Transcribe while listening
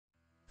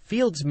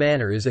Fields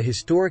Manor is a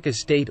historic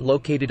estate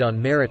located on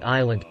Merritt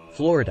Island,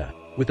 Florida,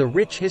 with a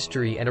rich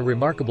history and a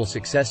remarkable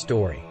success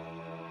story.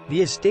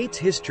 The estate's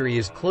history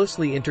is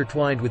closely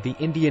intertwined with the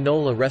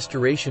Indianola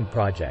Restoration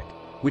Project,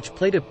 which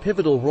played a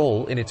pivotal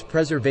role in its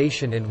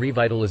preservation and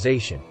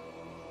revitalization.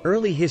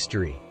 Early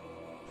history.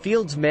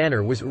 Fields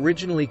Manor was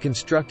originally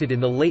constructed in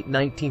the late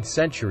 19th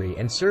century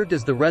and served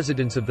as the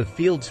residence of the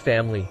Fields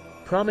family,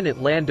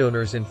 prominent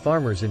landowners and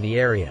farmers in the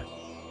area.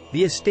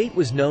 The estate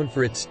was known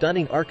for its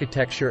stunning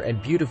architecture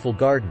and beautiful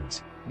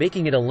gardens,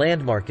 making it a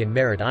landmark in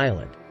Merritt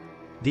Island.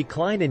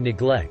 Decline and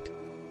neglect.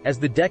 As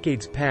the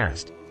decades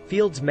passed,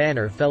 Fields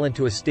Manor fell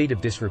into a state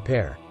of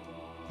disrepair.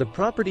 The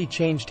property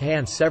changed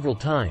hands several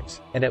times,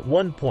 and at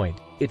one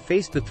point, it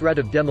faced the threat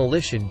of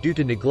demolition due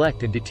to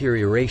neglect and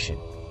deterioration.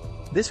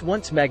 This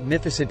once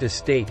magnificent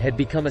estate had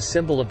become a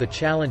symbol of the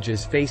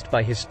challenges faced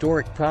by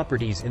historic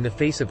properties in the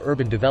face of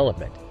urban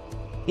development.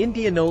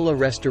 Indianola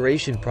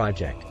Restoration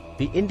Project.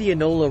 The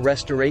Indianola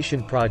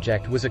Restoration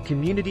Project was a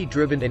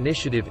community-driven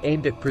initiative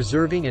aimed at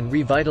preserving and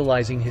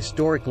revitalizing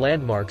historic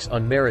landmarks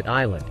on Merritt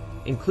Island,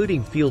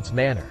 including Fields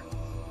Manor.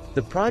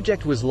 The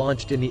project was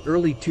launched in the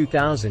early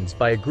 2000s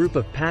by a group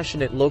of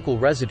passionate local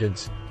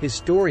residents,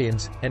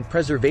 historians, and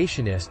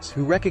preservationists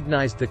who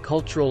recognized the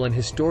cultural and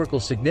historical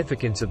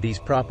significance of these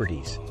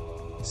properties.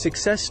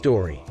 Success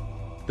story.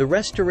 The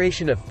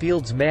restoration of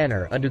Fields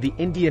Manor under the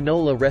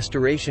Indianola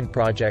Restoration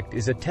Project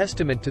is a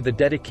testament to the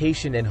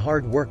dedication and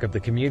hard work of the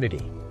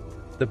community.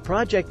 The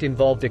project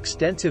involved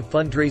extensive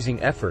fundraising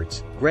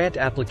efforts, grant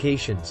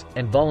applications,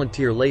 and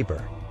volunteer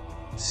labor.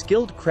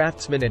 Skilled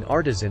craftsmen and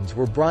artisans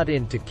were brought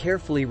in to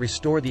carefully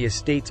restore the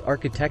estate's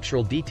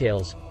architectural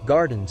details,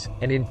 gardens,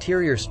 and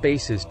interior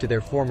spaces to their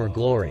former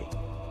glory.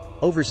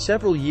 Over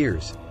several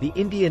years, the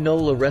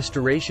Indianola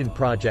Restoration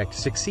Project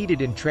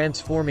succeeded in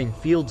transforming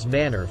Fields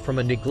Manor from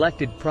a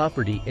neglected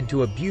property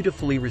into a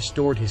beautifully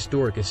restored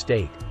historic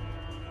estate.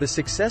 The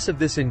success of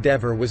this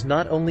endeavor was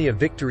not only a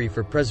victory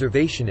for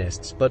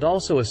preservationists but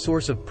also a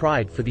source of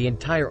pride for the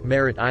entire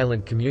Merritt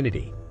Island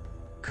community.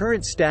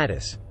 Current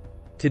status.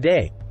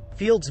 Today,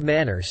 Fields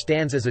Manor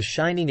stands as a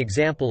shining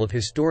example of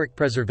historic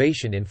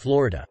preservation in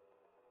Florida.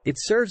 It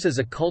serves as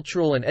a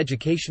cultural and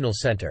educational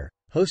center,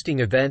 hosting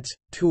events,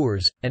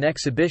 tours, and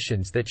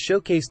exhibitions that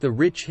showcase the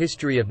rich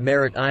history of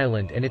Merritt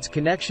Island and its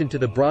connection to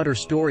the broader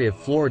story of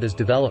Florida's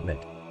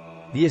development.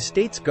 The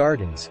estate's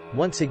gardens,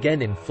 once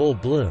again in full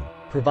bloom,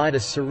 provide a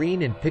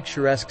serene and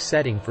picturesque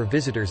setting for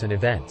visitors and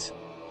events.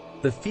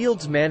 The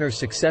Fields Manor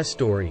success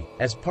story,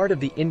 as part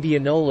of the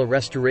Indianola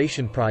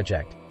Restoration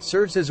Project,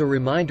 serves as a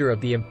reminder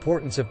of the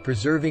importance of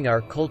preserving our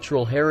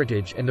cultural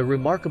heritage and the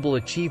remarkable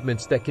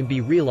achievements that can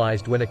be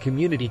realized when a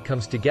community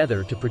comes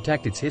together to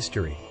protect its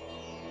history.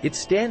 It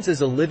stands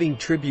as a living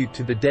tribute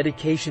to the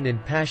dedication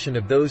and passion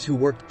of those who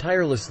worked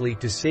tirelessly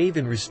to save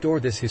and restore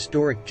this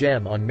historic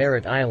gem on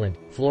Merritt Island,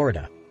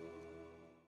 Florida.